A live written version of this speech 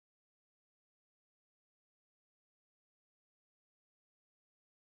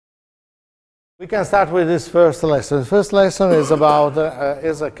We can start with this first lesson. The first lesson is about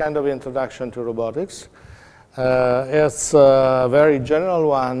is a kind of introduction to robotics. It's a very general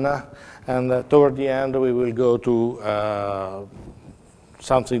one, and toward the end we will go to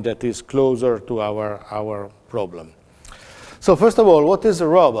something that is closer to our problem. So first of all, what is a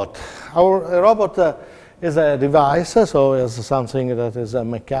robot? A robot is a device, so it's something that is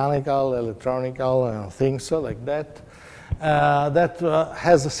mechanical, electronical, things like that. That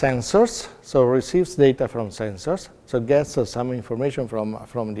has sensors, so receives data from sensors, so gets some information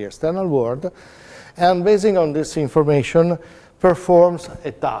from the external world, and based on this information performs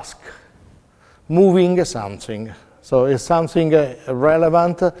a task, moving something. So it's something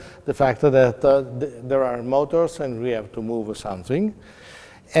relevant, the fact that there are motors and we have to move something.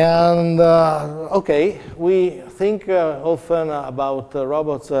 And okay, we think often about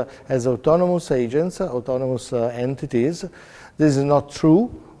robots as autonomous agents, autonomous entities. This is not true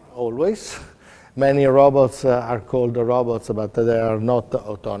always. Many robots are called robots, but they are not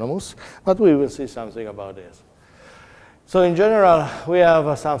autonomous. But we will see something about this. So in general, we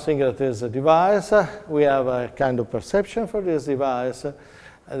have something that is a device. We have a kind of perception for this device.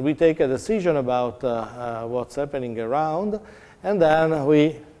 And we take a decision about what's happening around. And then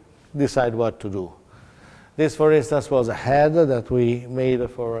we decide what to do. This, for instance, was a head that we made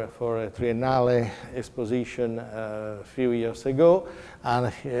for a Triennale exposition a few years ago,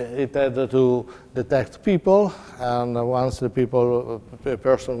 and it had to detect people. And once the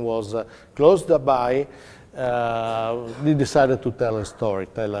person was close by, we decided to tell a story,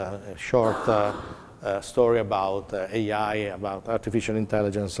 tell a short story about AI, about artificial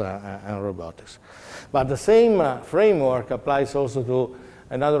intelligence and robotics. But the same framework applies also to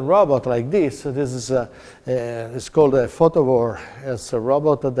another robot like this. This is it's called a photovore. It's a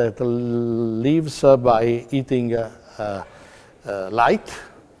robot that lives by eating light.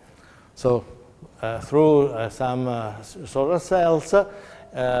 So through some solar cells,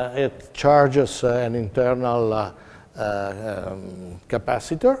 it charges an internal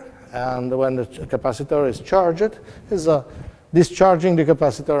capacitor. And when the capacitor is charged, is discharging the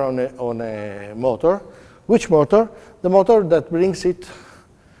capacitor on a motor. Which motor? The motor that brings it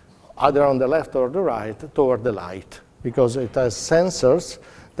either on the left or the right toward the light, because it has sensors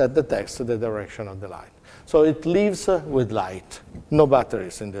that detects the direction of the light. So it lives with light, no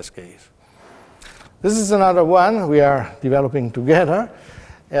batteries in this case. This is another one we are developing together.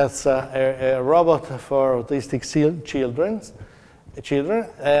 It's a robot for autistic children.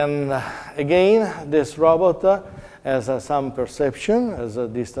 And again, this robot has some perception, has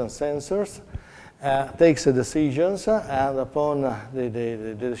distance sensors, takes decisions, and upon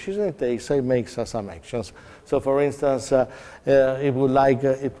the decision it takes, it makes some actions. So, for instance, it would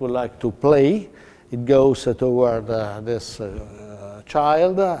like to play. It goes toward this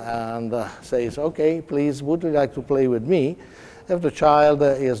child and says, "Okay, please, would you like to play with me?" If the child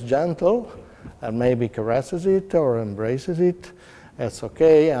is gentle and maybe caresses it or embraces it, it's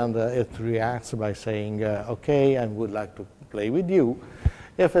okay, and it reacts by saying, "Okay, I would like to play with you."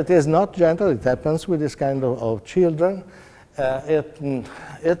 If it is not gentle, it happens with this kind of children,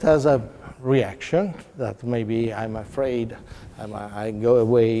 it has a reaction that maybe I'm afraid, I go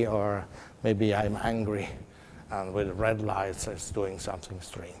away, or maybe I'm angry, and with red lights it's doing something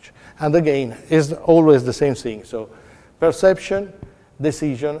strange. And again, it's always the same thing. So perception,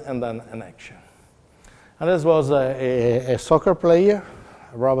 decision, and then an action. And this was a soccer player,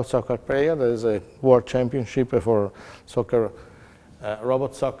 a robot soccer player. There is a world championship for soccer.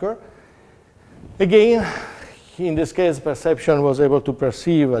 Robot soccer. Again, in this case, perception was able to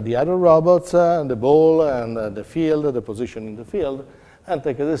perceive the other robots, the ball, and the field, the position in the field, and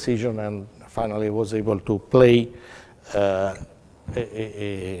take a decision, and finally was able to play a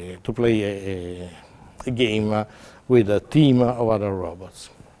game with a team of other robots.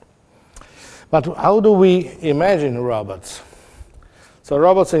 But how do we imagine robots? So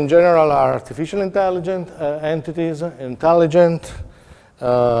robots in general are artificial intelligent entities, intelligent,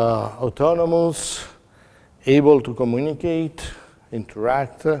 autonomous, able to communicate,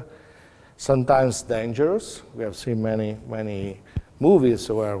 interact, sometimes dangerous. We have seen many movies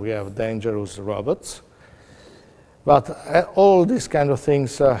where we have dangerous robots. But all these kind of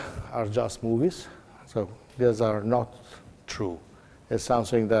things are just movies. So these are not true. It's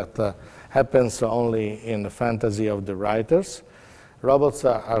something that happens only in the fantasy of the writers. Robots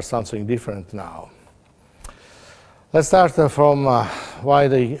are something different now. Let's start from why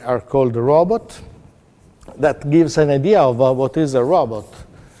they are called a robot. That gives an idea of what is a robot.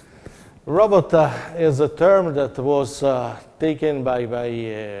 Robot is a term that was taken by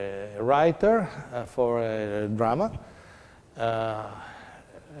a writer for a drama.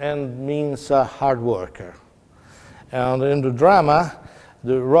 and means hard worker. And in the drama,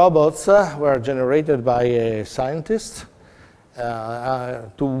 the robots were generated by a scientist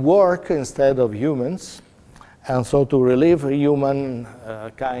to work instead of humans, and so to relieve human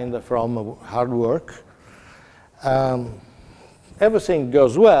kind from hard work. Everything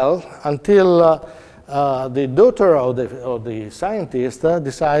goes well until the daughter of the scientist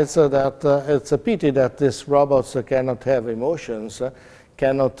decides that it's a pity that these robots cannot have emotions,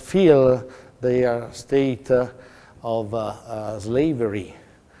 cannot feel their state of slavery.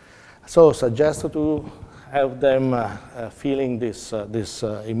 So suggested to have them feeling these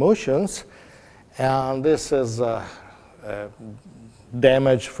emotions, and this is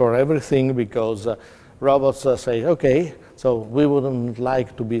damage for everything, because robots say, okay, so we wouldn't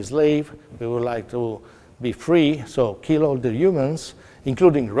like to be slave, we would like to be free, so kill all the humans,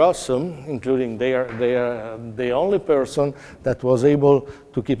 including Rossum, including the only person that was able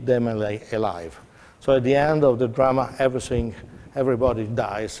to keep them alive. So at the end of the drama, everybody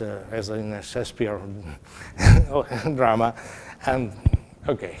dies, as in a Shakespeare drama. And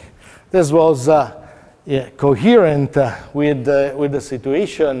okay, this was coherent with the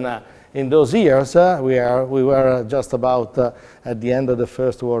situation in those years. We were just about at the end of the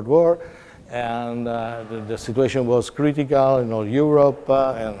First World War, and the situation was critical in all Europe,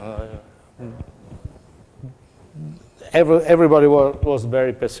 and everybody was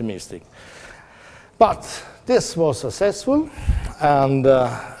very pessimistic. But this was successful, and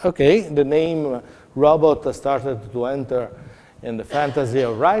okay, the name robot started to enter in the fantasy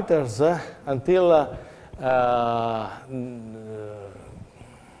of writers until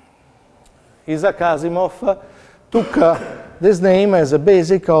Isaac Asimov took this name as a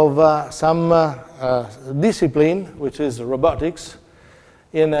basic of some discipline, which is robotics,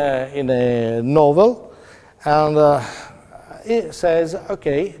 in a novel, and it says,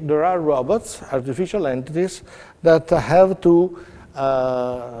 okay, there are robots, artificial entities, that have to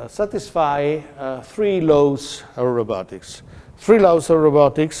satisfy 3 laws of robotics. 3 laws of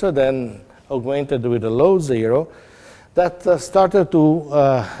robotics, then augmented with a law 0, that started to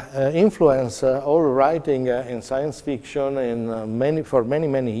influence all writing in science fiction for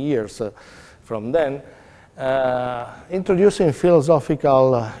many years from then, introducing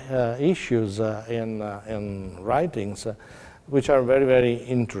philosophical issues in writings, which are very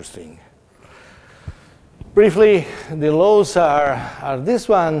interesting. Briefly, the laws are these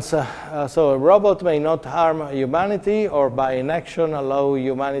ones. So a robot may not harm humanity, or by inaction allow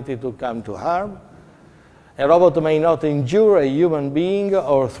humanity to come to harm. A robot may not injure a human being,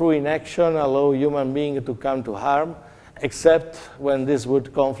 or through inaction allow a human being to come to harm, except when this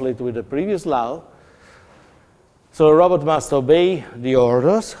would conflict with the previous law. So a robot must obey the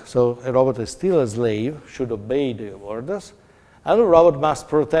orders. So a robot is still a slave, should obey the orders. And a robot must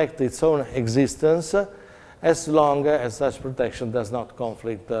protect its own existence as long as such protection does not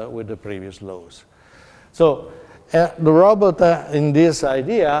conflict with the previous laws. So the robot in this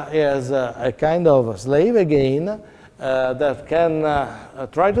idea is a kind of slave again that can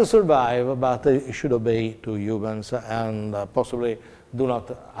try to survive, but it should obey to humans and possibly do not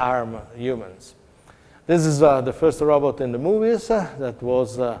harm humans. This is the first robot in the movies that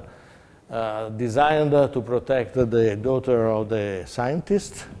was designed to protect the daughter of the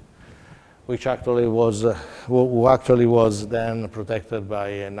scientist, which actually was, who actually was then protected by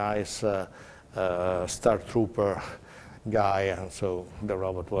a nice Star Trooper guy, and so the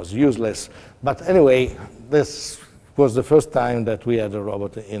robot was useless. But anyway, this was the first time that we had a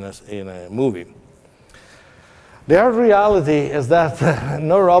robot in a movie. The hard reality is that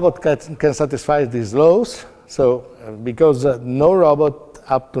no robot can satisfy these laws, so because no robot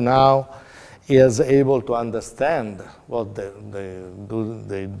up to now is able to understand what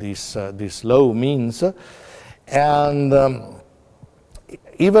this law means, and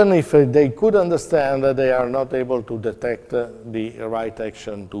even if they could understand, they are not able to detect the right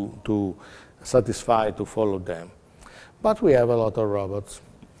action to satisfy, to follow them. But we have a lot of robots.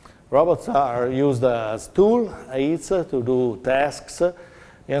 Robots are used as tools, aids to do tasks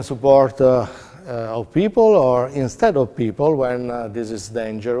in support of people, or instead of people when this is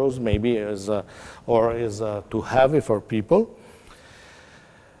dangerous, maybe or is too heavy for people.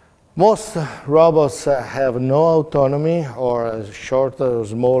 Most robots have no autonomy, or a short or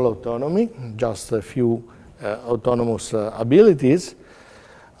small autonomy, just a few autonomous abilities,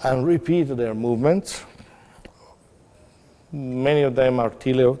 and repeat their movements. Many of them are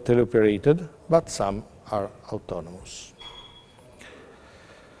teleoperated, but some are autonomous.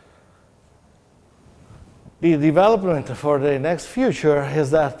 The development for the next future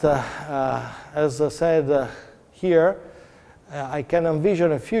is that, as I said here, I can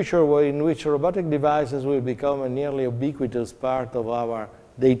envision a future in which robotic devices will become a nearly ubiquitous part of our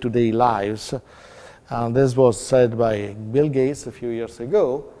day-to-day lives. And this was said by Bill Gates a few years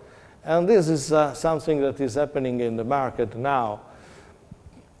ago. And this is something that is happening in the market now.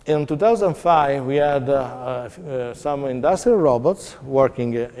 In 2005, we had some industrial robots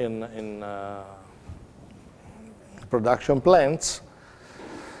working in production plants.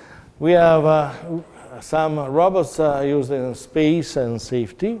 We have some robots used in space and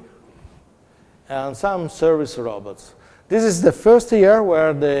safety, and some service robots. This is the first year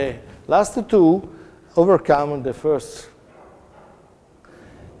where the last two overcome the first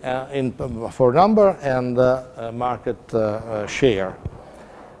for number and market share.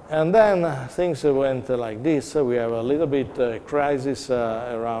 And then things went like this. We have a little bit crisis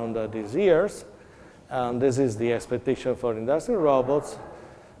around these years. And this is the expectation for industrial robots,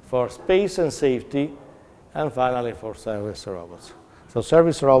 for space and safety, and finally for service robots. So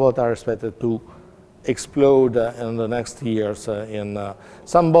service robots are expected to explode in the next years in,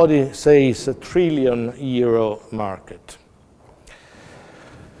 somebody says, a €1 trillion market.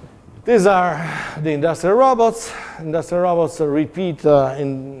 These are the industrial robots. Industrial robots repeat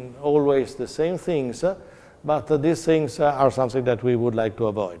in always the same things, but these things are something that we would like to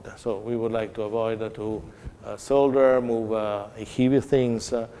avoid. So we would like to avoid to solder, move heavy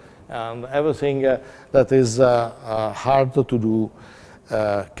things, and everything that is hard to do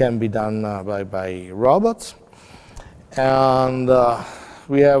can be done by robots. And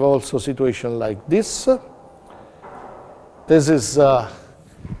we have also a situation like this. This is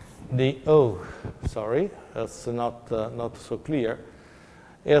sorry, that's not so clear.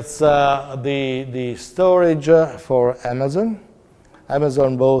 It's the storage for Amazon.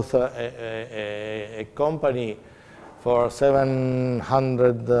 Amazon bought a company for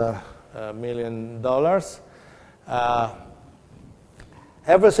 $700 million.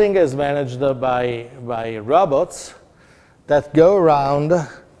 Everything is managed by robots that go around,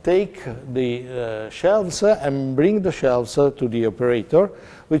 take the shelves and bring the shelves to the operator,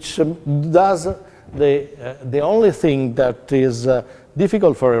 which does the only thing that is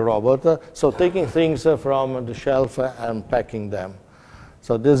difficult for a robot, so taking things from the shelf and packing them.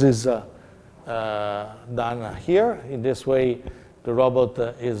 So this is done here. In this way, the robot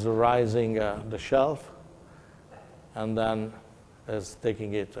is rising the shelf and then is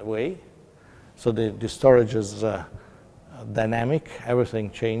taking it away. So the storage is dynamic.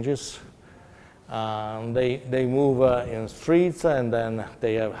 Everything changes. They move in streets, and then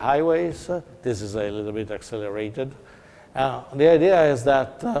they have highways. This is a little bit accelerated. The idea is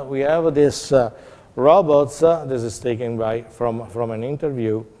that we have these robots. This is taken from an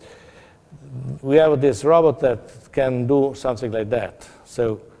interview. We have this robot that can do something like that.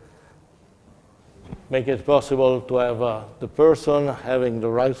 So make it possible to have the person having the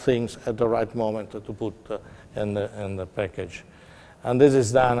right things at the right moment to put in the package. And this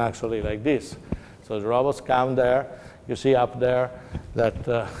is done actually like this. So the robots come there. You see up there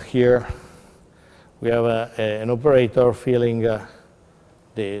that here we have an operator filling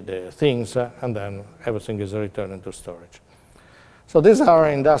the things, and then everything is returned into storage. So these are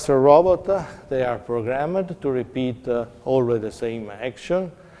industrial robots. They are programmed to repeat always the same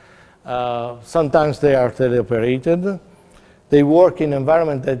action. Sometimes they are teleoperated. They work in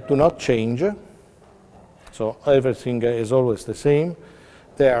environments that do not change. So everything is always the same.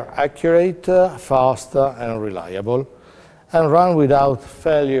 They are accurate, fast, and reliable, and run without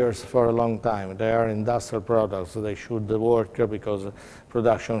failures for a long time. They are industrial products. They should work because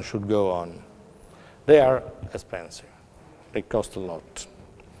production should go on. They are expensive. They cost a lot.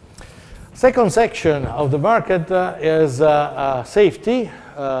 Second section of the market is safety.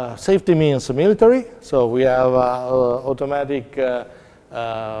 Safety means military. So we have automatic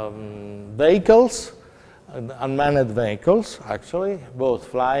vehicles, unmanned vehicles, actually, both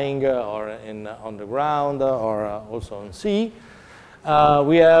flying or on the ground or also on sea.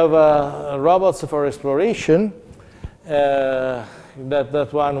 We have robots for exploration.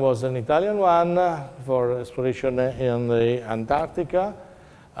 That one was an Italian one for exploration in the Antarctica.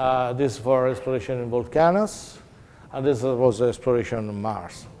 This for exploration in volcanoes. And this was exploration on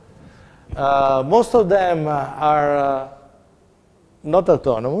Mars. Most of them are not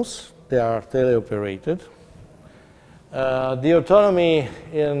autonomous. They are teleoperated. The autonomy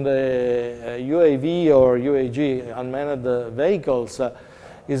in the UAV or UAG, unmanned vehicles,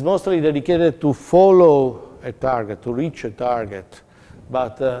 is mostly dedicated to follow a target, to reach a target.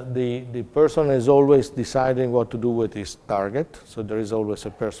 But the person is always deciding what to do with his target. So there is always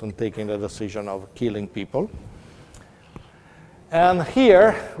a person taking the decision of killing people. And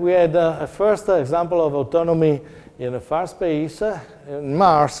here we had a first example of autonomy in a far space, in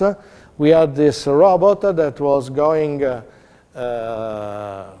Mars, we had this robot that was going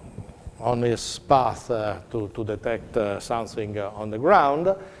on his path to detect something on the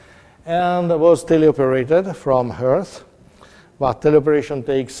ground, and was teleoperated from Earth. But teleoperation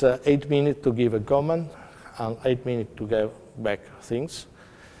takes 8 minutes to give a command and 8 minutes to get back things.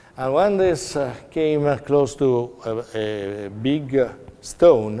 And when this came close to a big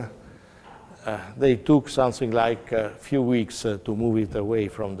stone, they took something like a few weeks to move it away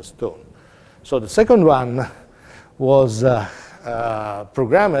from the stone. So the second one was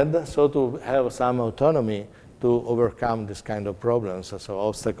programmed so to have some autonomy to overcome this kind of problems. So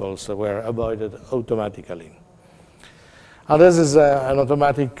obstacles were avoided automatically. And this is an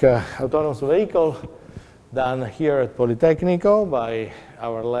automatic autonomous vehicle done here at Politecnico by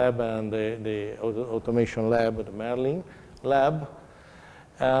our lab and the automation lab, the Merlin lab.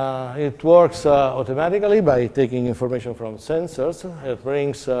 It works automatically by taking information from sensors. It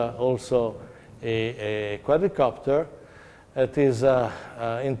brings also a quadricopter. It is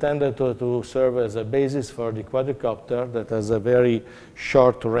intended to serve as a basis for the quadricopter that has a very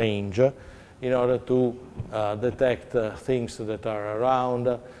short range in order to detect things that are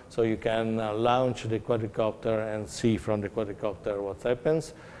around. So you can launch the quadricopter and see from the quadricopter what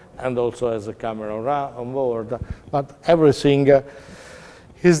happens, and also has a camera on board. But everything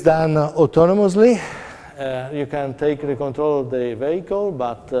is done autonomously. You can take the control of the vehicle,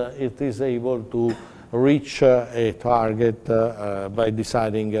 but it is able to reach a target by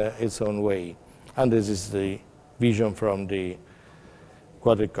deciding its own way. And this is the vision from the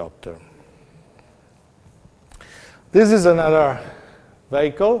quadricopter. This is another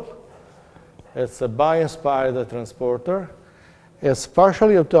vehicle. It's a bi-inspired transporter. It's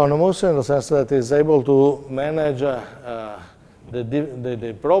partially autonomous in the sense that it's able to manage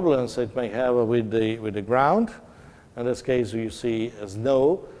the problems it may have with the ground. In this case, you see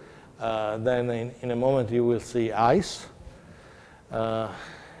snow. Then in a moment, you will see ice.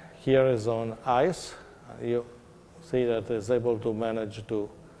 Here is on ice. You see that it's able to manage to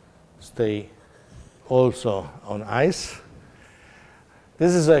stay also on ice.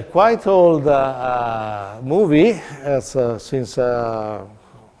 This is a quite old movie. It's since a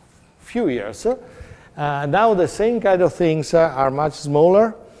few years. Now the same kind of things are much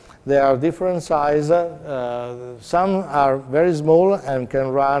smaller. They are different size. Some are very small and can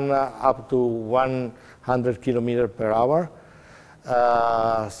run up to 100 kilometers per hour.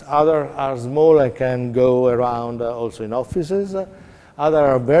 Others are small and can go around also in offices. Others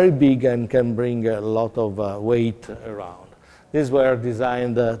are very big and can bring a lot of weight around. These were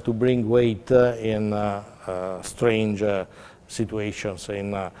designed to bring weight in strange situations,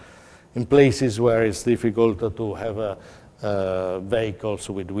 in places where it's difficult to have vehicles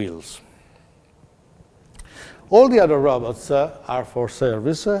with wheels. All the other robots are for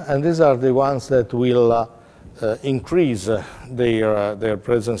service, and these are the ones that will increase their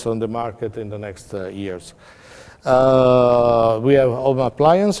presence on the market in the next years. We have home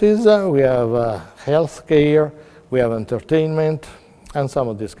appliances, we have healthcare, we have entertainment, and some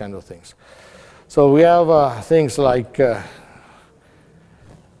of these kind of things. So we have things like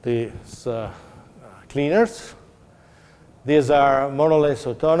these cleaners. These are more or less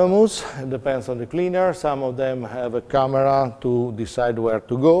autonomous. It depends on the cleaner. Some of them have a camera to decide where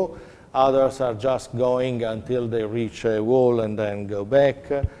to go. Others are just going until they reach a wall and then go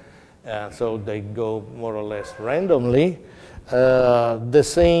back. So they go more or less randomly. The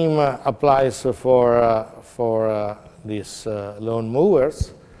same applies for these lawn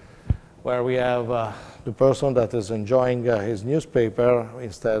mowers, where we have the person that is enjoying his newspaper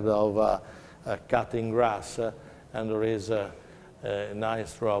instead of cutting grass, and there is a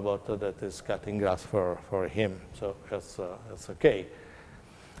nice robot that is cutting grass for him, so that's okay.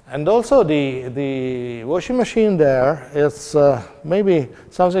 And also the washing machine there is maybe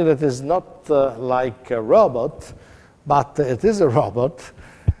something that is not like a robot, but it is a robot,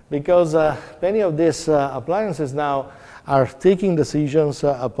 because many of these appliances now are taking decisions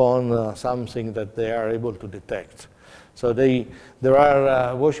upon something that they are able to detect. So there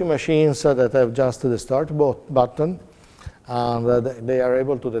are washing machines that have just the start button, and they are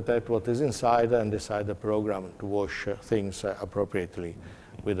able to detect what is inside and decide the program to wash things appropriately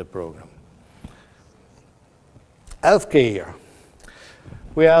with the program. Healthcare.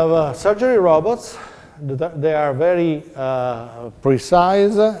 We have surgery robots. They are very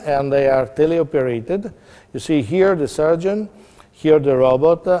precise, and they are teleoperated. You see here the surgeon, here the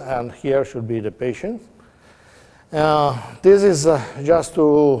robot, and here should be the patient. This is just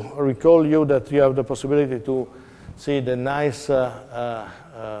to recall you that you have the possibility to see the nice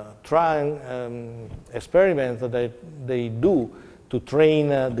experiment that they do to train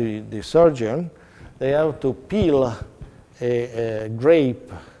the surgeon. They have to peel a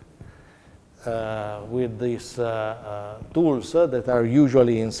grape with these tools that are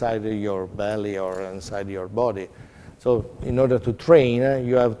usually inside your belly or inside your body. So in order to train,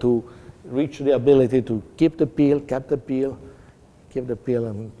 you have to reach the ability to keep the peel, keep the peel,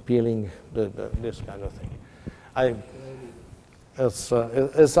 and peeling this kind of thing.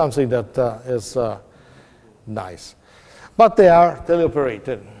 It's something that is nice. But they are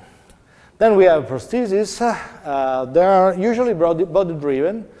teleoperated. Then we have prostheses. They are usually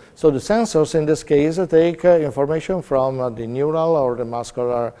body-driven. So the sensors in this case take information from the neural or the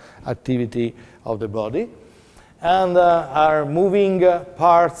muscular activity of the body and are moving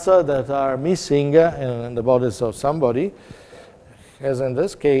parts that are missing in the bodies of somebody, as in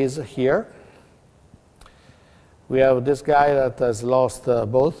this case here. We have this guy that has lost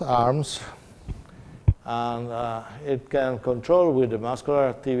both arms, and it can control with the muscular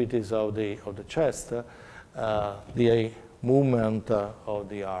activities of the chest the movement of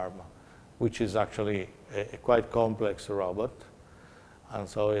the arm, which is actually a quite complex robot, and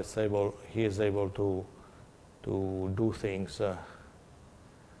so he is able to do things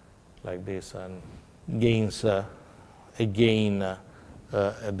like this and gains again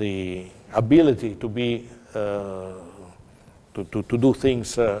the ability to be to do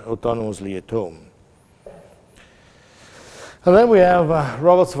things autonomously at home. And then we have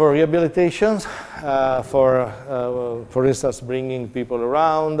robots for rehabilitations, for instance, bringing people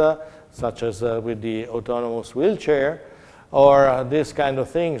around, such as with the autonomous wheelchair, or this kind of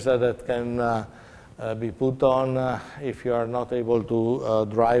things that can be put on if you are not able to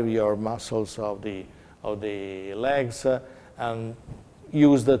drive your muscles of the legs, and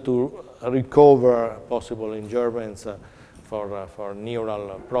used to recover possible injuries for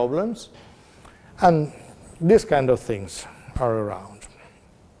neural problems. And these kind of things are around.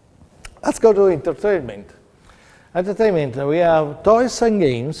 Let's go to entertainment. Entertainment, we have toys and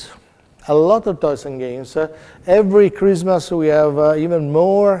games, a lot of toys and games. Every Christmas we have even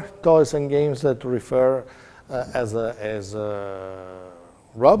more toys and games that refer as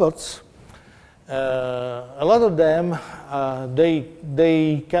robots. A lot of them,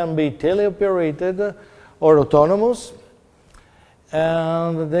 they can be teleoperated or autonomous,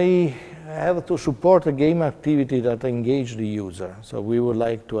 and they have to support a game activity that engages the user. So we would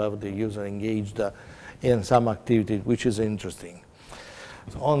like to have the user engaged in some activity which is interesting.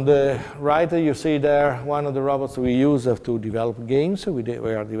 So on the right, you see there one of the robots we use to develop games. We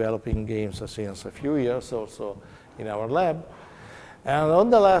are developing games since a few years also in our lab. And on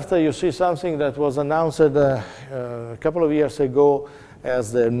the left, you see something that was announced a couple of years ago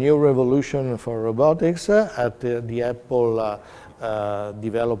as the new revolution for robotics at the Apple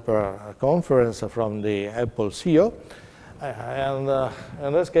developer conference from the Apple CEO. And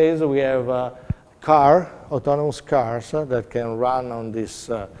in this case, we have autonomous cars that can run on this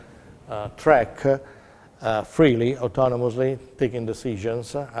track freely, autonomously, taking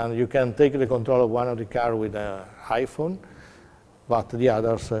decisions. And you can take the control of one of the cars with an iPhone, but the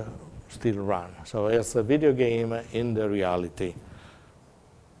others still run. So it's a video game in the reality.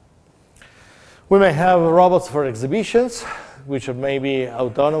 We may have robots for exhibitions, which may be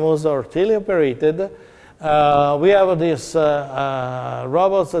autonomous or teleoperated. We have these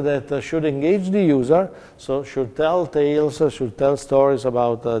robots that should engage the user, so should tell tales, should tell stories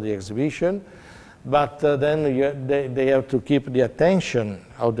about the exhibition, but then they have to keep the attention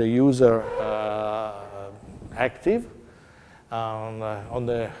of the user active. On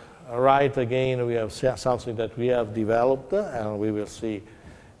the right, again, we have something that we have developed, and we will see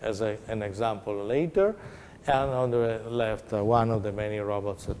as an example later. And on the left, one of the many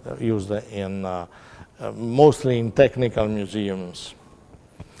robots that are used in mostly in technical museums.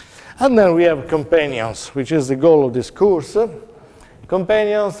 And then we have companions, which is the goal of this course.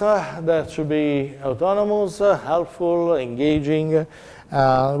 Companions that should be autonomous, helpful, engaging. We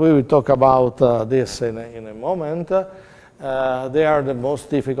will talk about this in a moment. They are the most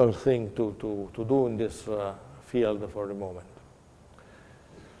difficult thing to do in this field for the moment.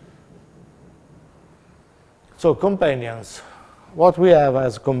 So companions, what we have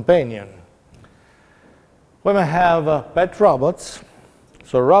as companion. We may have pet robots,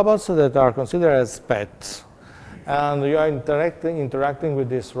 so robots that are considered as pets, and you are interacting with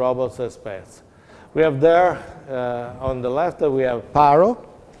these robots as pets. We have there, on the left, we have Paro.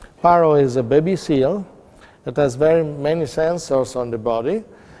 Paro is a baby seal that has very many sensors on the body.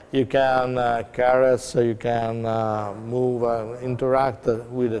 You can caress, you can move, interact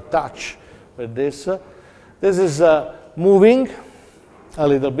with a touch with this. This is moving, a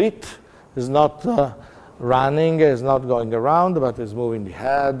little bit. It's not running, it's not going around, but it's moving the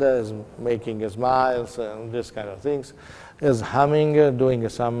head, is making smiles and this kind of things. Is humming, doing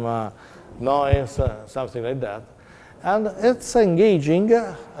some noise, something like that. And it's engaging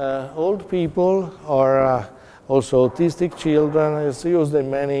old people or also autistic children. It's used in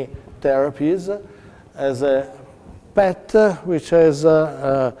many therapies as a pet, which is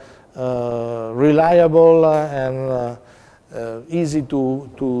reliable and easy to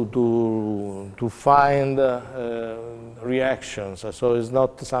find reactions. So it's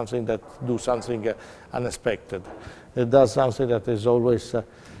not something that do something unexpected. It does something that is always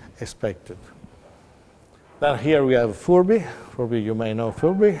expected. Then here we have Furby. Furby, you may know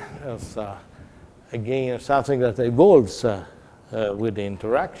Furby. It's again something that evolves with the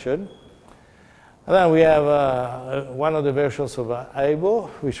interaction. And then we have one of the versions of Aibo,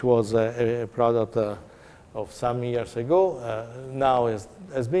 which was a product of some years ago. Now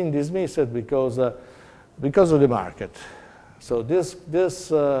has been dismissed because of the market. So this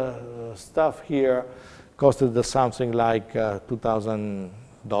stuff here costed something like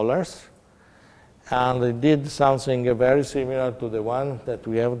 $2,000. And it did something very similar to the one that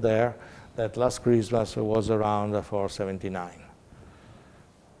we have there that last Christmas was around for $79.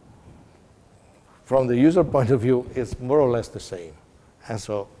 From the user point of view, it's more or less the same. And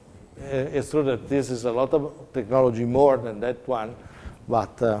so it's true that this is a lot of technology more than that one,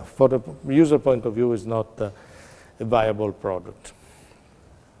 but for the user point of view, it's not a viable product.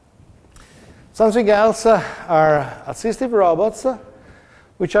 Something else are assistive robots,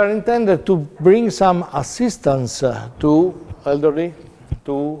 which are intended to bring some assistance to elderly,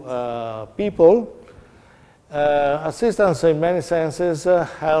 to people. Assistance in many senses,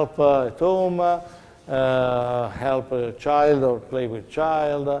 help at home, help a child or play with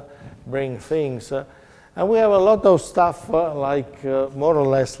child, bring things. And we have a lot of stuff like more or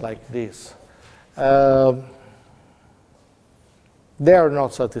less like this. They are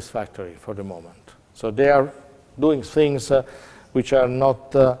not satisfactory for the moment. So they are doing things which are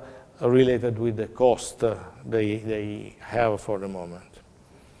not related with the cost they have for the moment.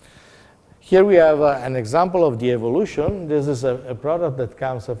 Here we have an example of the evolution. This is a product that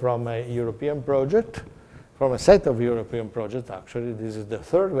comes from a European project, from a set of European projects, actually. This is the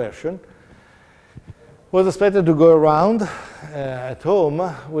third version. Was expected to go around at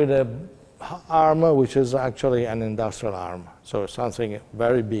home with an arm which is actually an industrial arm. So something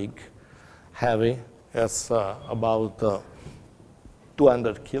very big, heavy. It's about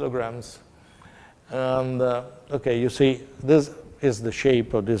 200 kilograms. And okay, you see, this is the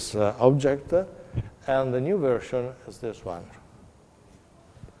shape of this object, and the new version is this one.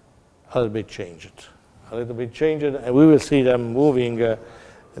 A little bit changed. A little bit changed, and we will see them moving.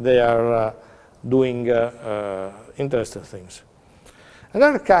 They are doing interesting things.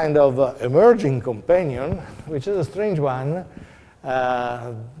 Another kind of emerging companion, which is a strange one,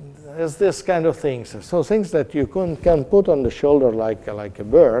 is this kind of things. So things that you can put on the shoulder like a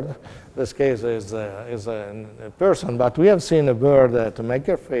bird. This case is a person, but we have seen a bird at a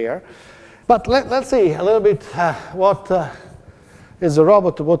maker fair. But let's see a little bit what is a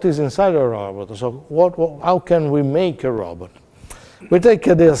robot, what is inside a robot. So how can we make a robot? We take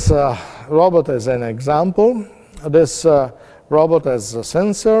this robot as an example. This robot has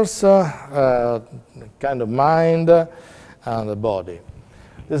sensors, kind of mind, and a body.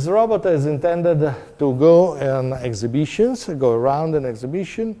 This robot is intended to go in exhibitions, go around an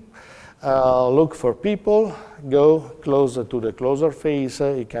exhibition, look for people, go closer to the closer face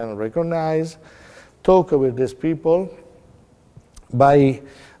he can recognize, talk with these people. By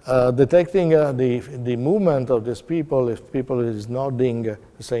detecting the movement of these people, if people is nodding,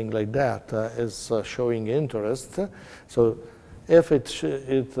 saying like that, is showing interest. So if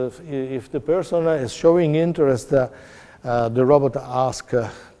the person is showing interest, the robot asks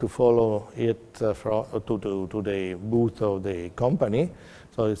to follow it to the booth of the company.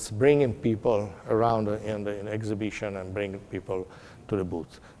 So it's bringing people around in the exhibition and bringing people to the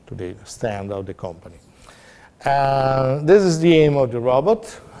booth, to the stand of the company. This is the aim of the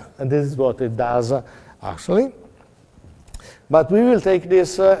robot, and this is what it does actually. But we will take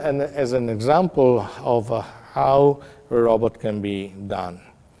this as an example of how a robot can be done.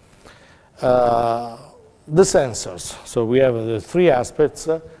 The sensors. So we have the three aspects,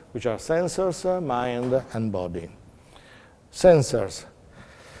 which are sensors, mind, and body. Sensors.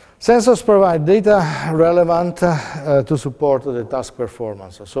 Sensors provide data relevant to support the task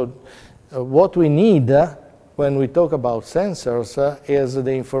performance. So what we need when we talk about sensors is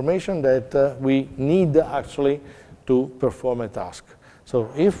the information that we need actually to perform a task. So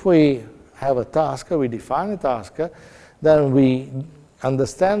if we have a task, we define a task, then we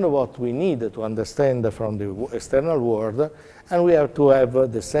understand what we need to understand from the external world, and we have to have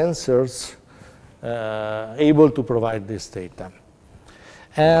the sensors able to provide this data.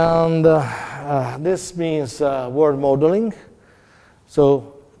 And this means world modeling,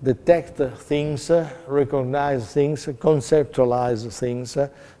 so detect things, recognize things, conceptualize things.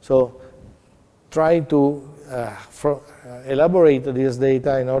 So try to elaborate this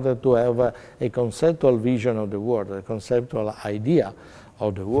data in order to have a conceptual vision of the world, a conceptual idea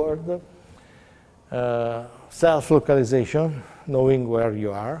of the world. Self-localization, knowing where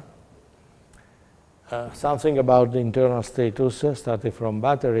you are. Something about the internal status, starting from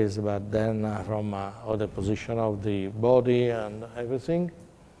batteries, but then from other position of the body and everything.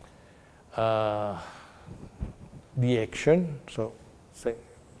 The action, so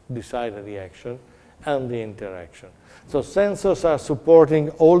decide the action, and the interaction. So sensors are supporting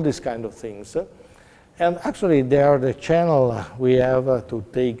all these kind of things. And actually, they are the channel we have to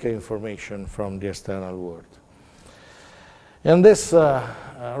take information from the external world. In this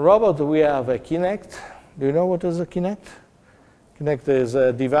robot, we have a Kinect. Do you know what is a Kinect? Kinect is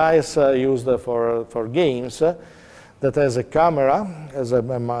a device used for games that has a camera, as a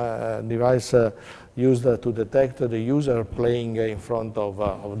device used to detect the user playing in front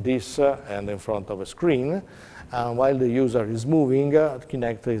of this and in front of a screen. And while the user is moving,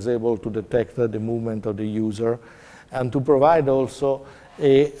 Kinect is able to detect the movement of the user and to provide also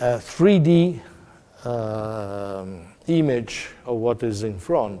a 3D image of what is in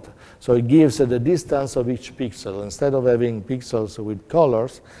front. So it gives the distance of each pixel. Instead of having pixels with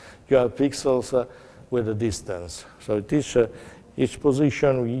colors, you have pixels with a distance. So at each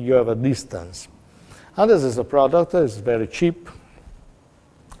position, you have a distance. And this is a product that is very cheap.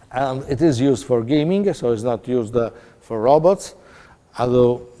 And it is used for gaming, so it's not used for robots,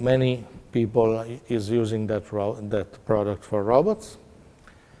 although many people is using that product for robots.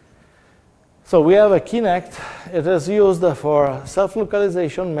 So we have a Kinect. It is used for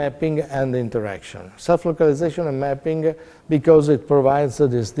self-localization, mapping, and interaction. Self-localization and mapping because it provides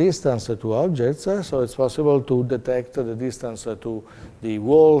this distance to objects, so it's possible to detect the distance to the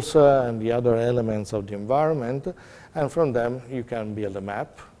walls and the other elements of the environment, and from them you can build a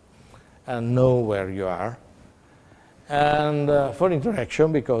map and know where you are. And for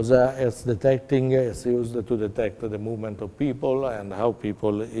interaction, because it's used to detect the movement of people and how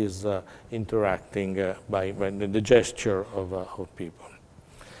people is interacting by the gesture of people.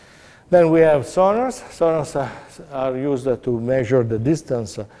 Then we have sonars. Sonars are used to measure the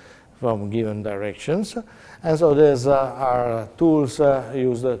distance from given directions. And so these are tools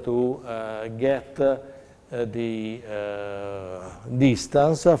used to get the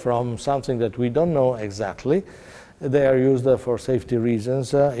distance from something that we don't know exactly. They are used for safety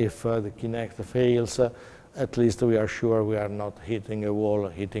reasons. If the Kinect fails, at least we are sure we are not hitting a wall,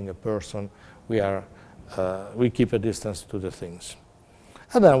 hitting a person. We keep a distance to the things.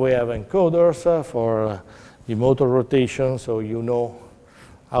 And then we have encoders for the motor rotation, so you know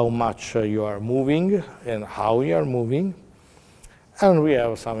how much you are moving and how you are moving. And we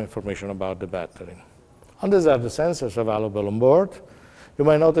have some information about the battery. And these are the sensors available on board. You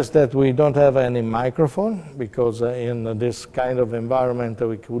might notice that we don't have any microphone because in this kind of environment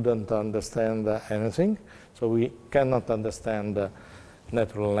we couldn't understand anything. So we cannot understand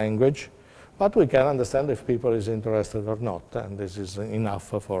natural language, but we can understand if people is interested or not, and this is enough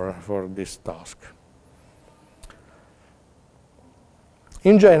for this task.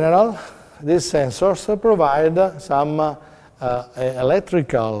 In general, these sensors provide some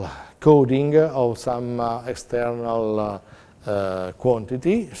electrical coding of some external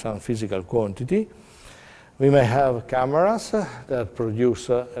quantity, some physical quantity. We may have cameras that produce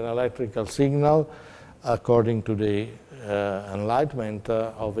an electrical signal according to the enlightenment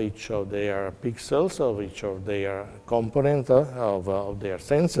of each of their pixels, of each of their components of their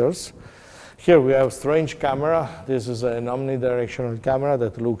sensors. Here we have strange camera. This is an omnidirectional camera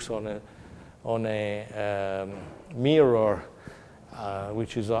that looks on a mirror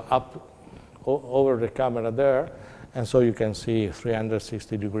which is up over the camera there. And so you can see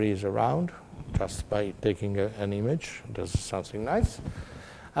 360 degrees around just by taking an image. This is something nice.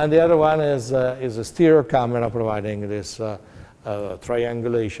 And the other one is a stereo camera providing this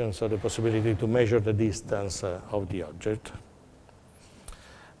triangulation, so the possibility to measure the distance of the object.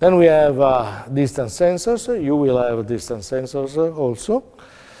 Then we have distance sensors. You will have distance sensors also.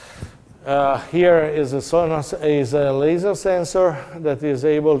 Here is a laser sensor that is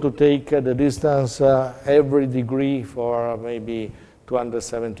able to take the distance every degree for maybe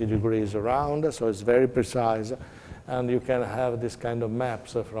 270 degrees around, so it's very precise. and you can have this kind of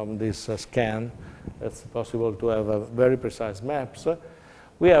maps from this scan. It's possible to have very precise maps.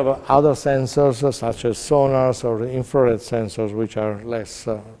 We have other sensors such as sonars or infrared sensors, which are less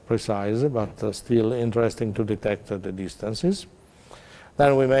precise, but still interesting to detect the distances.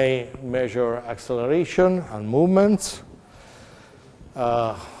 Then we may measure acceleration and movements.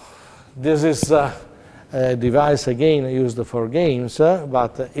 This is a device, again, used for games,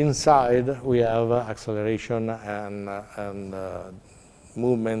 but inside we have acceleration and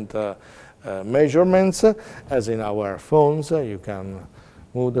movement measurements, as in our phones. You can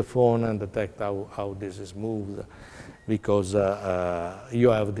move the phone and detect how this is moved, because you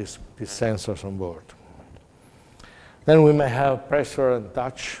have these sensors on board. Then we may have pressure and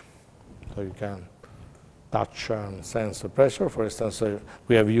touch, so you can touch and sense the pressure. For instance,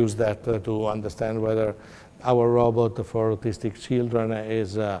 we have used that to understand whether our robot for autistic children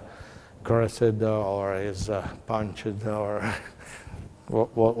is caressed or is punched, or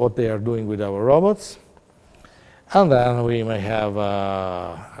what they are doing with our robots. And then we may have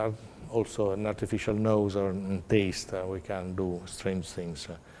also an artificial nose or taste. We can do strange things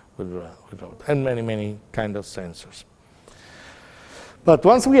with robots, and many kind of sensors. But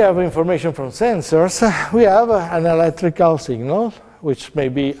once we have information from sensors, we have an electrical signal, which may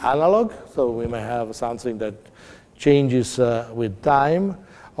be analog, so we may have something that changes with time,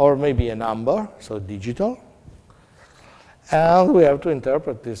 or maybe a number, so digital. And we have to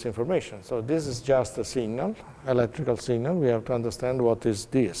interpret this information. So this is just a signal, electrical signal. We have to understand what is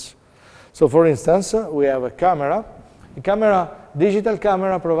this. So for instance, we have a camera. Digital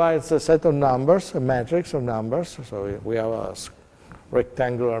camera provides a set of numbers, a matrix of numbers. So we have a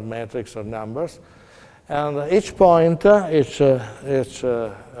rectangular matrix of numbers, and each point, each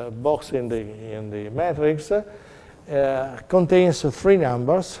box in the matrix contains 3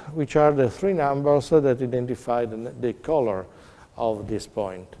 numbers, which are the 3 numbers that identify the color of this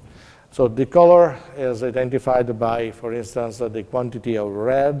point. So the color is identified by, for instance, the quantity of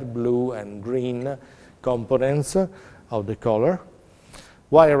red, blue, and green components of the color.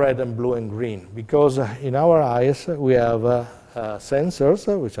 Why red and blue and green? Because in our eyes we have sensors,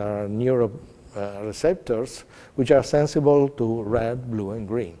 which are neuroreceptors, which are sensible to red, blue, and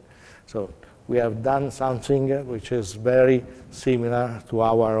green. So we have done something which is very similar to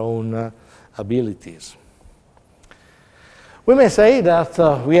our own abilities. We may say that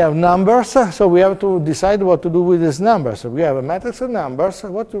we have numbers, so we have to decide what to do with these numbers. So we have a matrix of numbers.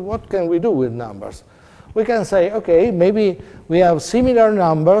 What can we do with numbers? We can say, okay, maybe we have similar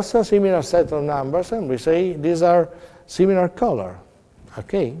numbers, a similar set of numbers, and we say these are similar color.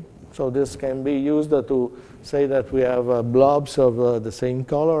 Okay, so this can be used to say that we have blobs of the same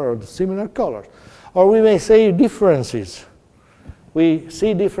color or similar colors. Or we may say differences. We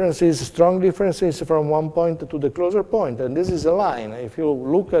see differences, strong differences from one point to the closer point, and this is a line. If you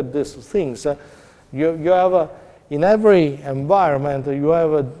look at these things, you have in every environment you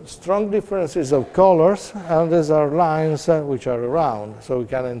have strong differences of colors, and these are lines which are around, so we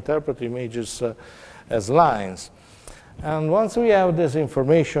can interpret images as lines. And once we have this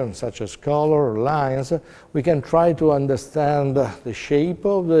information, such as color or lines, we can try to understand the shape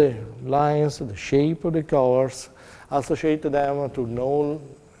of the lines, the shape of the colors, associate them to known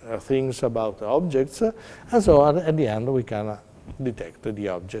things about objects, and so on. At the end, we can detect the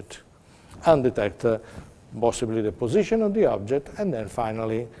object and detect possibly the position of the object, and then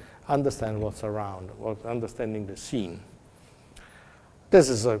finally understand what's around, understanding the scene. This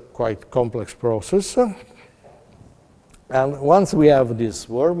is a quite complex process. And once we have this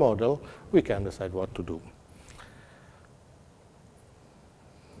world model, we can decide what to do.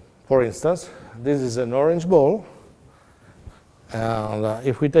 For instance, this is an orange ball. And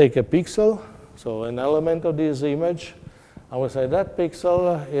if we take a pixel, so an element of this image, I will say that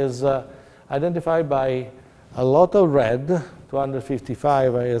pixel is identified by a lot of red.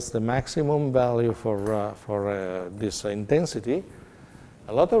 255 is the maximum value for this intensity.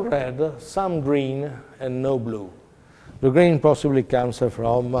 A lot of red, some green, and no blue. The green possibly comes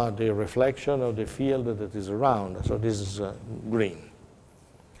from the reflection of the field that is around, so this is green.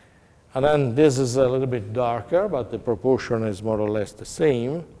 And then this is a little bit darker, but the proportion is more or less the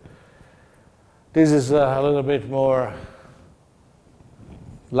same. This is a little bit more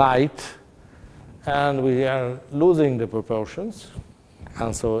light, and we are losing the proportions,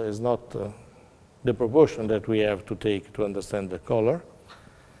 and so it's not the proportion that we have to take to understand the color.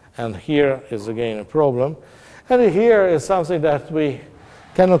 And here is again a problem. And here is something that we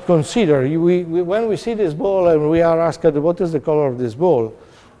cannot consider. When we see this ball and we are asked what is the color of this ball,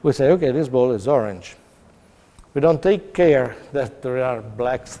 we say, okay, this ball is orange. We don't take care that there are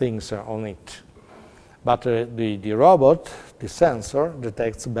black things on it. But the robot, the sensor,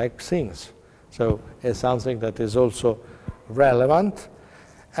 detects back things. So it's something that is also relevant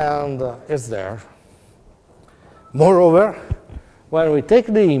and is there. Moreover, when we take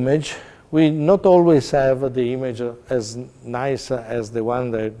the image, we not always have the image as nice as the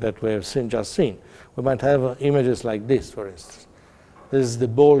one that we have just seen. We might have images like this, for instance. This is the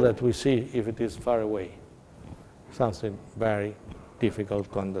ball that we see if it is far away. Something very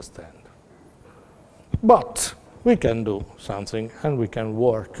difficult to understand. But we can do something, and we can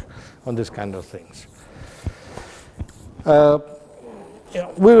work on this kind of things.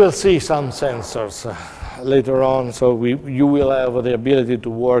 We will see some sensors later on, so you will have the ability to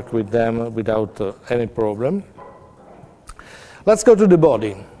work with them without any problem. Let's go to the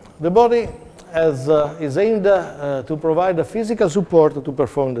body. The body is aimed to provide a physical support to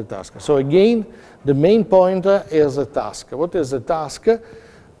perform the task. So again, the main point is a task. What is the task?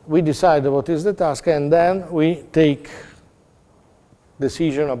 We decide what is the task, and then we take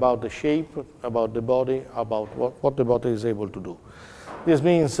decision about the shape, about the body, about what the body is able to do. This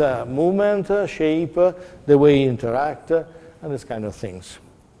means movement, shape, the way you interact, and this kind of things.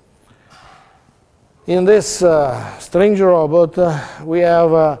 In this strange robot, we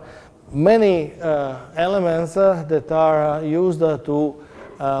have many elements that are used to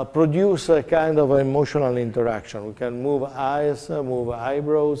produce a kind of emotional interaction. We can move eyes, move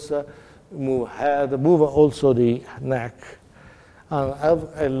eyebrows, move head, move also the neck, and have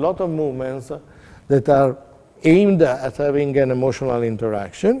a lot of movements that are aimed at having an emotional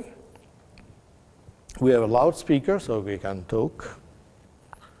interaction. We have a loudspeaker, so we can talk.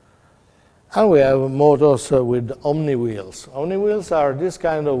 And we have motors with omni wheels. Omni wheels are this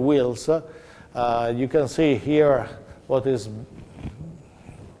kind of wheels. You can see here what is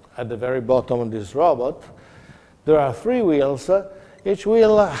at the very bottom of this robot. There are 3 wheels. Each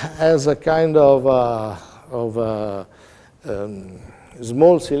wheel has a kind of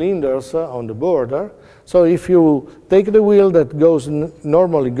small cylinders on the border. So if you take the wheel that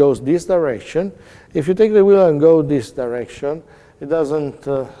normally goes this direction, if you take the wheel and go this direction, it doesn't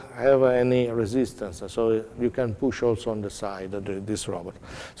have any resistance. So you can push also on the side of this robot.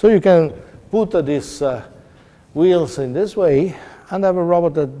 So you can put these wheels in this way and have a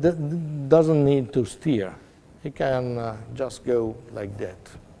robot that doesn't need to steer. It can just go like that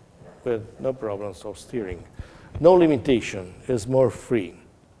with no problems of steering. No limitation, it's more free.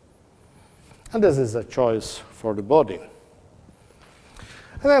 And this is a choice for the body.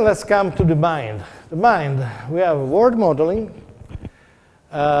 And then let's come to the mind. The mind, we have word modeling.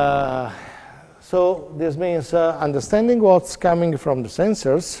 So this means understanding what's coming from the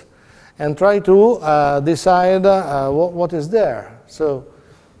sensors and try to decide what is there. So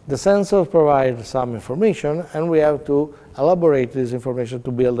the sensors provide some information, and we have to elaborate this information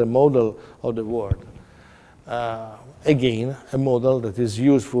to build a model of the word. Again, a model that is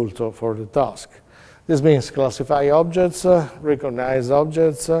useful for the task. This means classify objects, recognize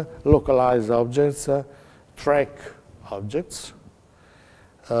objects, localize objects, track objects,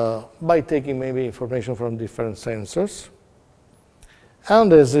 by taking maybe information from different sensors.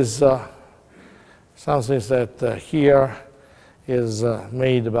 And this is something that here is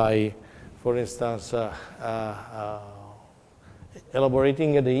made by, for instance,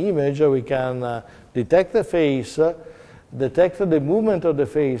 elaborating the image. We can detect the face, detect the movement of the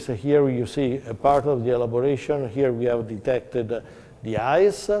face. Here you see a part of the elaboration. Here we have detected the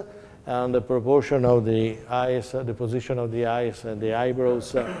eyes and the proportion of the eyes, the position of the eyes and the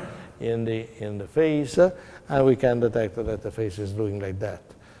eyebrows in the face, and we can detect that the face is doing like that.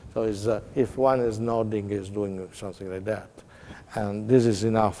 So if one is nodding, it's doing something like that. And this is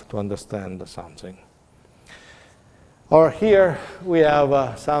enough to understand something. Or here we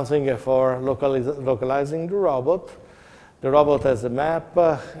have something for localizing the robot. The robot has a map,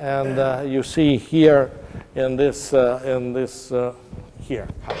 and you see here in this here,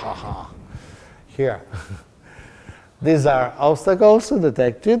 here. These are obstacles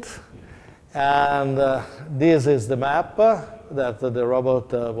detected, and this is the map that the robot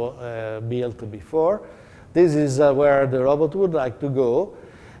built before. This is where the robot would like to go.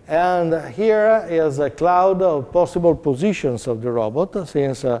 And here is a cloud of possible positions of the robot.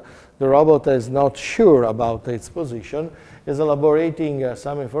 Since the robot is not sure about its position, is elaborating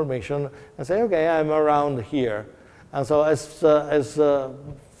some information and say, okay, I'm around here. And so as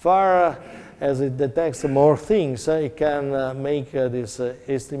far as it detects more things, it can make this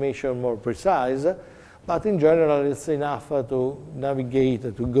estimation more precise. But in general, it's enough to navigate,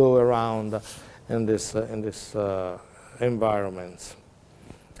 to go around in this environment.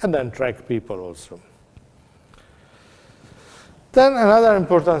 And then track people also. Then another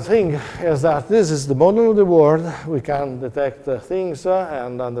important thing is that this is the model of the world. We can detect things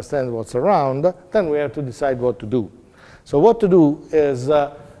and understand what's around. Then we have to decide what to do. So what to do is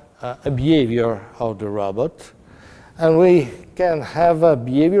a behavior of the robot. And we can have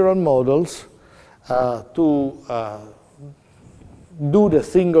behavioral models to do the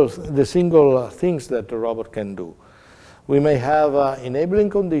single things that the robot can do. We may have enabling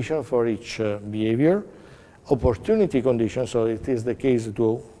condition for each behavior, opportunity condition, so it is the case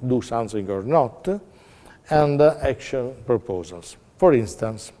to do something or not, and action proposals. For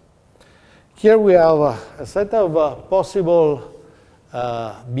instance, here we have a set of possible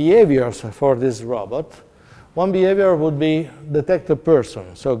behaviors for this robot. One behavior would be detect a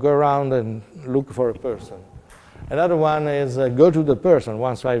person, so go around and look for a person. Another one is go to the person.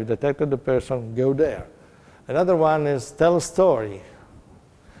 Once I've detected the person, go there. Another one is tell a story.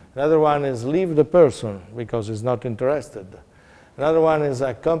 Another one is leave the person because he's not interested. Another one is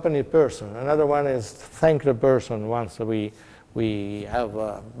accompany person. Another one is thank the person once we have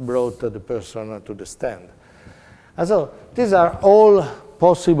brought the person to the stand. And so these are all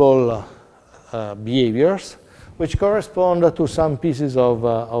possible behaviors which correspond to some pieces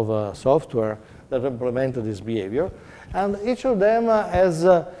of software that implement this behavior. And each of them has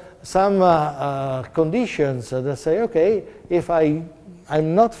some conditions that say, okay, if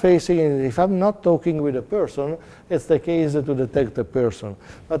I'm not facing, if I'm not talking with a person, it's the case to detect a person.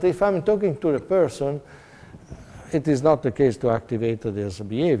 But if I'm talking to the person, it is not the case to activate this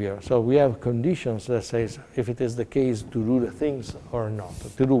behavior. So we have conditions that says if it is the case to do the things or not,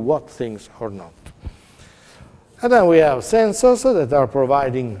 to do what things or not. And then we have sensors that are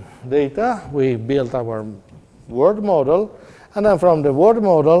providing data. We built our word model. And then from the word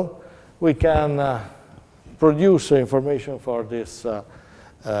model, we can produce information for this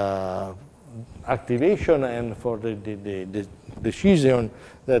activation and for the decision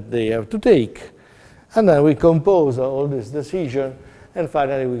that they have to take. And then we compose all this decision, and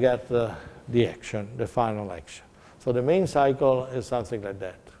finally we get the action, the final action. So the main cycle is something like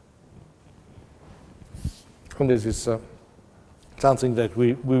that. And this is something that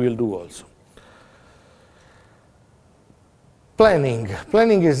we will do also. Planning.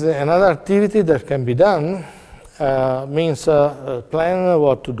 Planning is another activity that can be done. Means plan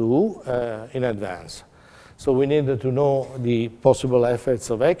what to do in advance. So we need to know the possible effects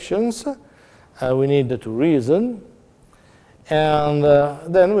of actions. We need to reason. And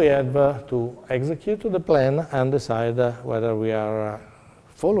then we have to execute the plan and decide whether we are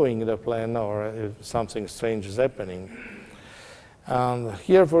following the plan or if something strange is happening. And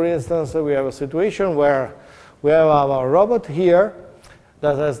here, for instance, we have a situation where we have our robot here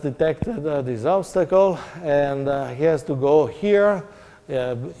that has detected this obstacle, and he has to go here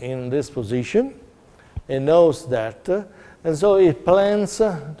in this position. He knows that, and so it plans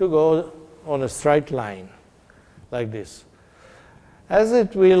to go on a straight line, like this. As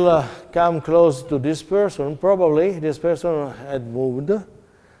it will come close to this person, probably this person had moved,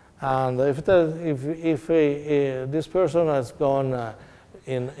 and if this person has gone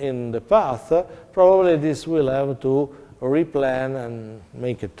in the path, probably this will have to replan and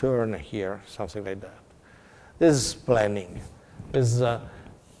make a turn here, something like that. This is planning. This is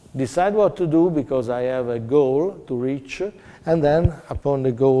decide what to do because I have a goal to reach, and then upon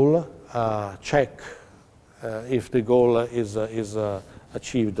the goal, check if the goal is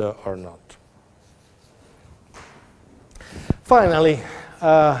achieved or not. Finally,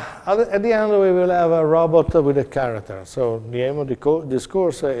 at the end we will have a robot with a character. So the aim of this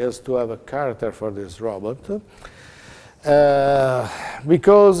course is to have a character for this robot.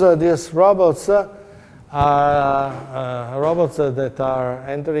 Because these robots are robots that are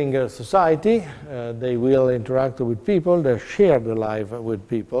entering society, they will interact with people, they share the life with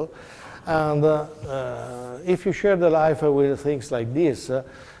people. And if you share the life with things like this,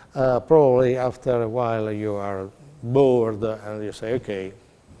 probably after a while you are bored and you say, okay,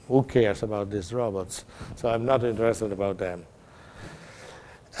 who cares about these robots? So I'm not interested about them.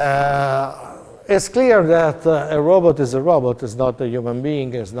 It's clear that a robot, is not a human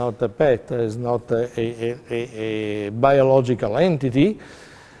being, is not a pet, is not a biological entity,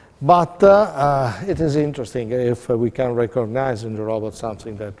 but it is interesting if we can recognize in the robot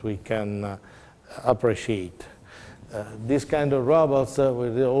something that we can appreciate. These kind of robots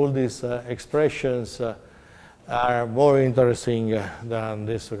with all these expressions are more interesting than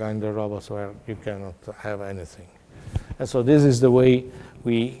this kind of robots where you cannot have anything. And so this is the way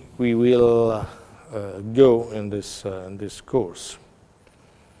we will go in this course.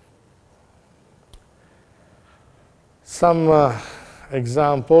 Some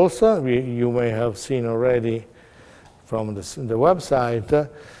examples you may have seen already from the website,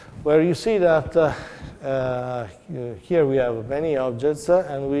 where you see that here we have many objects,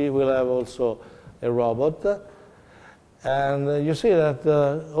 and we will have also a robot. And you see that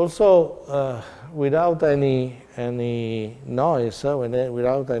also without any noise,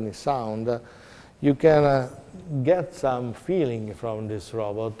 without any sound, you can get some feeling from this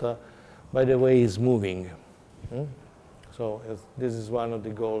robot by the way it's moving. So this is one of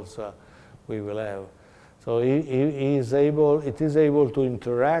the goals we will have. So it is able to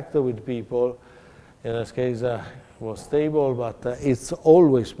interact with people. In this case, it was stable, but it's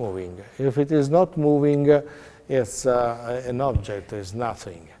always moving. If it is not moving, it's an object, it's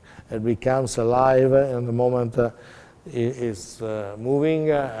nothing. It becomes alive in the moment it's moving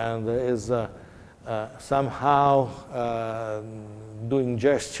and is somehow doing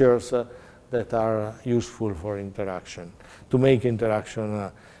gestures that are useful for interaction, to make interaction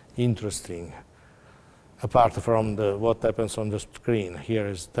interesting. Apart from what happens on the screen. Here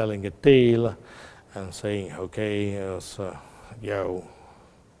is telling a tale and saying, okay, yo.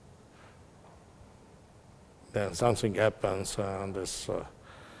 Then something happens and this,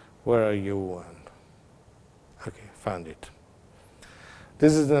 where are you? And, okay, found it.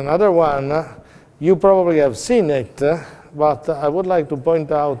 This is another one. You probably have seen it, but I would like to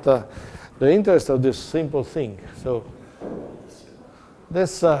point out the interest of this simple thing. So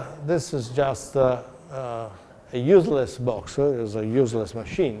this is just a useless box. It's a useless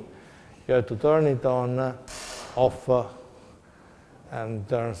machine. You have to turn it on, off, and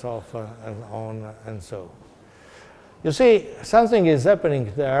turns off and on, and so. You see, something is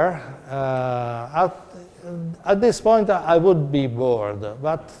happening there. At this point, I would be bored,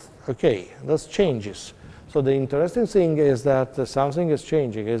 but okay, that changes. So the interesting thing is that something is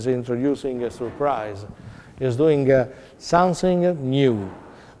changing, is introducing a surprise, is doing something new,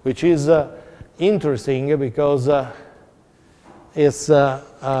 which is interesting because it's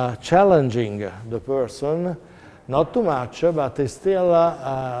challenging the person, not too much, but it's still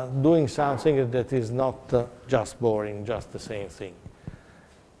doing something that is not just boring, just the same thing.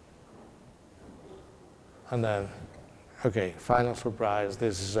 And then, okay, final surprise,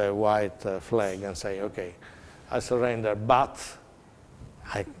 this is a white flag, and say, okay, I surrender, but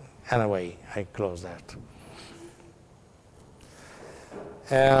anyway, I close that.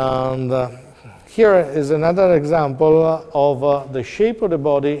 And here is another example of the shape of the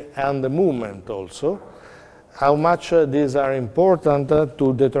body and the movement also, how much these are important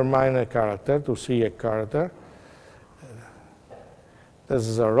to determine a character, to see a character. This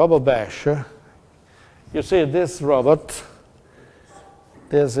is a RoboBash. You see this robot,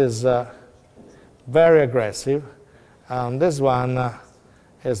 this is very aggressive, and this one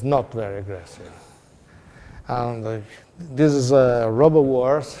is not very aggressive. And this is Robo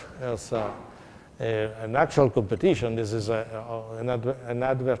Wars. It's an actual competition. This is an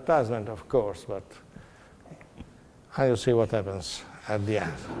advertisement, of course, but you see what happens at the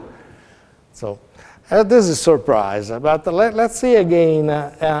end. So this is surprise, but let's see again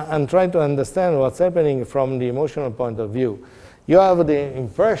and try to understand what's happening from the emotional point of view. You have the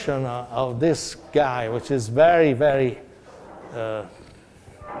impression of this guy, which is very, very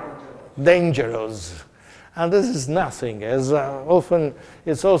dangerous. And this is nothing. As often,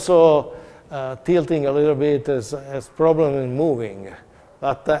 it's also tilting a little bit as problem in moving.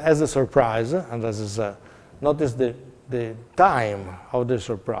 But as a surprise, and this is notice the time of the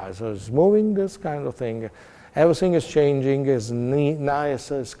surprise. So it's moving, this kind of thing. Everything is changing, it's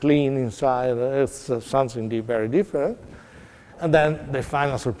nice, it's clean inside, it's something very different. And then the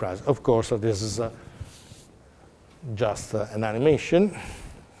final surprise. Of course, this is just an animation.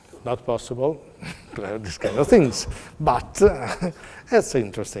 Not possible to have these kind of things, but it's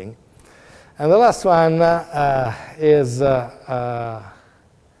interesting. And the last one is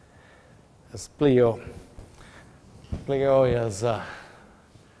Plio. Plio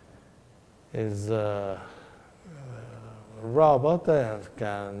is a robot that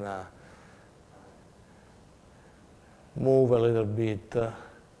can move a little bit.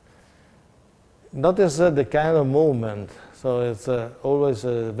 Notice the kind of movement. So it's always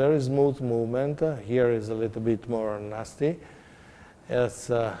a very smooth movement. Here is a little bit more nasty.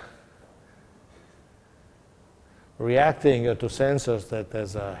 It's reacting to sensors that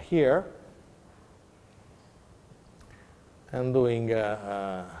is here and doing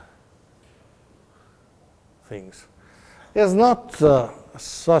things. It's not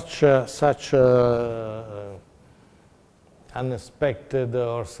such unexpected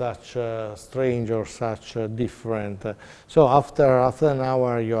or such strange or such different. So after an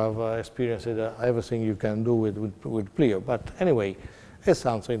hour you have experienced everything you can do with Plio. But anyway, it's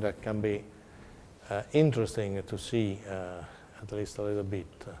something that can be interesting to see at least a little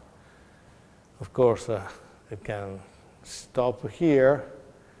bit. Of course, it can stop here.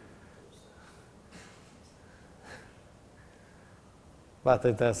 But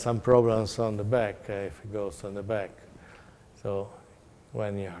it has some problems on the back if it goes on the back. So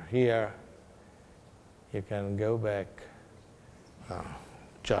when you're here, you can go back,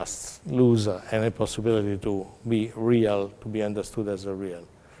 just lose any possibility to be real, to be understood as a real.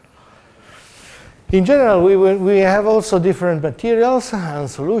 In general, we have also different materials and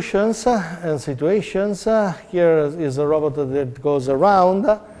solutions and situations. Here is a robot that goes around.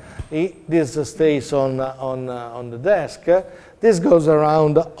 This stays on the desk. This goes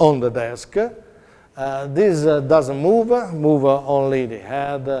around on the desk. This doesn't move only the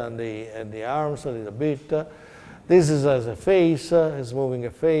head and the arms a little bit. This is as a face, is moving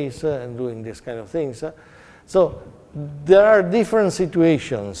a face and doing this kind of things. So there are different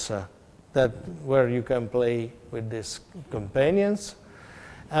situations where you can play with these companions.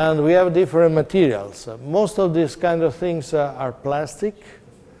 And we have different materials. Most of these kind of things are plastic,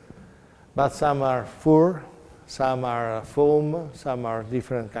 but some are fur, some are foam, some are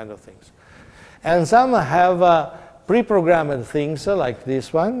different kind of things. And some have pre-programmed things like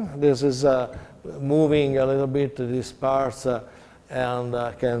this one. This is moving a little bit these parts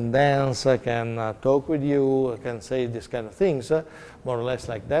and can dance, can talk with you, can say this kind of things, more or less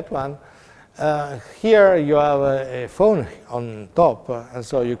like that one. Here you have a phone on top, and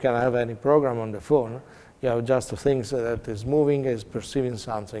so you can have any program on the phone. You have just things that is moving, is perceiving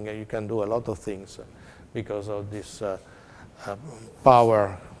something, and you can do a lot of things because of this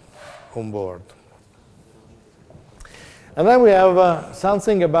power on board. And then we have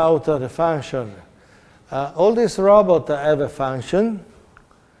something about the function. All these robots have a function.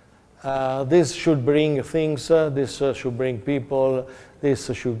 This should bring things, this should bring people,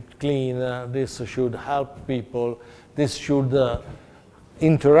 this should clean, this should help people, this should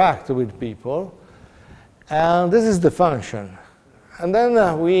interact with people. And this is the function. And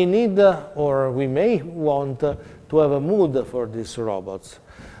then we need, or we may want to have a mood for these robots.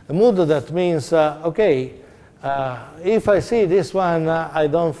 A mood that means, okay, if I see this one, I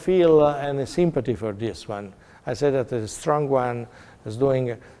don't feel any sympathy for this one. I say that the strong one is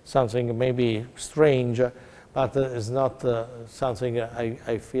doing something maybe strange, but it's not something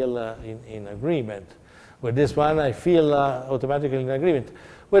I feel in agreement. With this one, I feel automatically in agreement.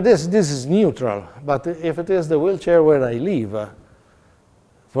 Well, this is neutral, but if it is the wheelchair where I live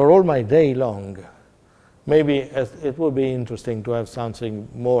for all my day long, maybe it would be interesting to have something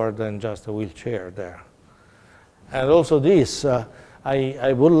more than just a wheelchair there. And also this,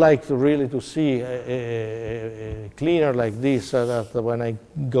 I would like to really to see a cleaner like this, that when I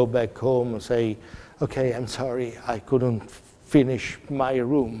go back home and say, okay, I'm sorry, I couldn't finish my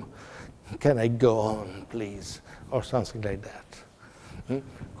room. Can I go on, please? Or something like that.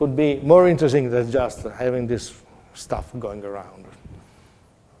 Could be more interesting than just having this stuff going around.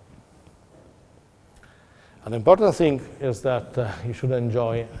 An important thing is that you should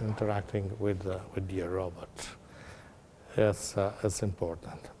enjoy interacting with your robot. It's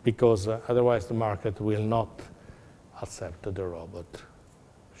important, because otherwise the market will not accept the robot.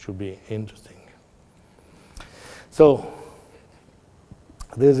 Should be interesting. So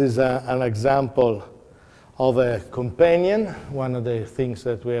this is an example of a companion, one of the things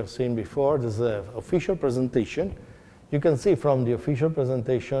that we have seen before. This is an official presentation. You can see from the official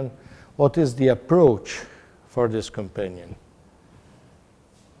presentation what is the approach for this companion.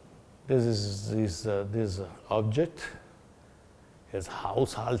 This is this object. Is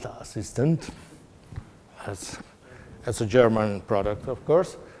Haushaltsassistent. That's a German product, of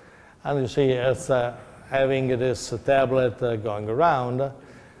course. And you see it's having this tablet going around.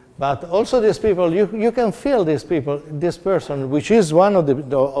 But also these people, you can feel these people, this person, which is one of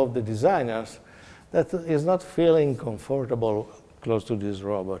the designers, that is not feeling comfortable close to this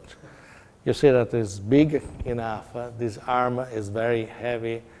robot. You see that it's big enough. This arm is very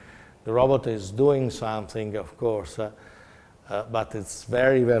heavy. The robot is doing something, of course, but it's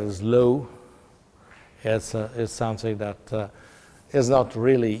very, very slow. It's something that is not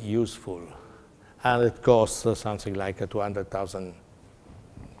really useful. And it costs something like 200,000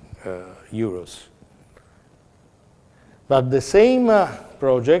 euros. But the same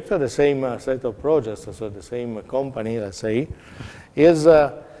project, the same set of projects, so the same company, let's say, is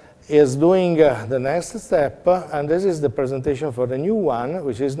doing the next step, and this is the presentation for the new one,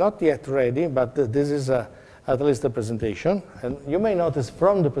 which is not yet ready, but this is at least the presentation. And you may notice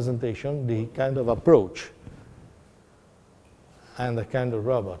from the presentation the kind of approach and the kind of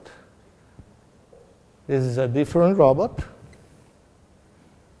robot. This is a different robot.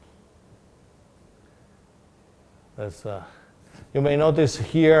 You may notice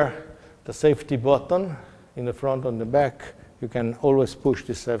here the safety button in the front and the back. You can always push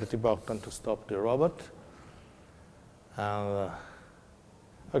the safety button to stop the robot. And,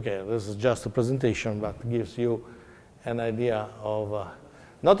 okay, this is just a presentation, but gives you an idea of.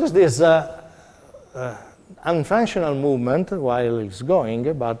 Notice this unfunctional movement while it's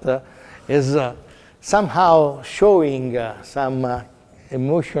going, but is somehow showing some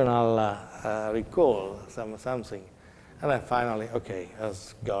emotional recall, something. And then finally, okay, I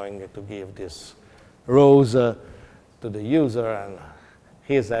was going to give this rose to the user, and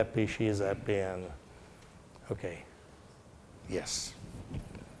he's happy, she's happy, and okay, yes.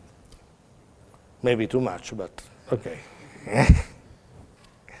 Maybe too much, but okay.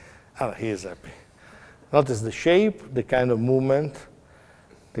 Oh, he is happy. Notice the shape, the kind of movement,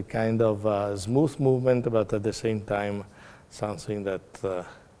 the kind of smooth movement, but at the same time, something that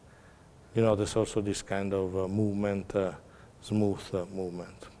you notice also this kind of movement, smooth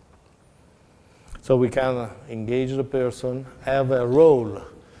movement. So we can engage the person, have a role,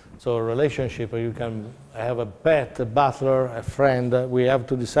 so a relationship. You can have a pet, a butler, a friend. We have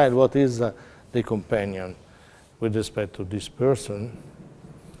to decide what is the companion with respect to this person.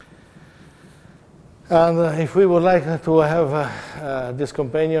 And if we would like to have this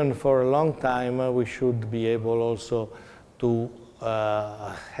companion for a long time, we should be able also to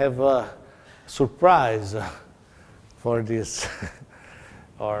have a surprise for this,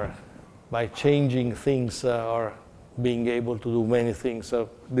 or by changing things or being able to do many things.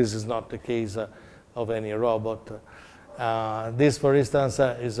 This is not the case of any robot. This, for instance,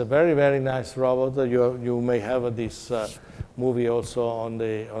 is a very, very nice robot. You may have this movie also on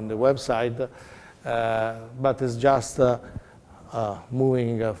the website, but it's just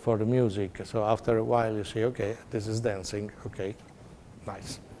moving for the music. So after a while, you say, okay, this is dancing. Okay,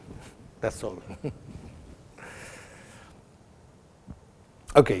 nice. That's all.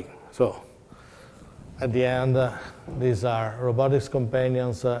 Okay, so at the end, these are robotics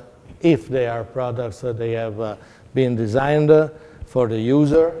companions. If they are products, they have been designed for the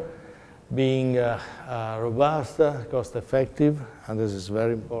user, being robust, cost-effective, and this is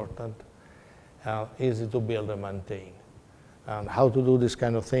very important, easy to build and maintain. And how to do this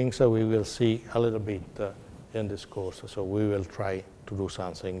kind of things, we will see a little bit in this course. So we will try to do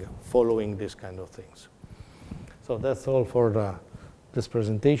something following these kind of things. So that's all for this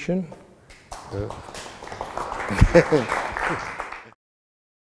presentation.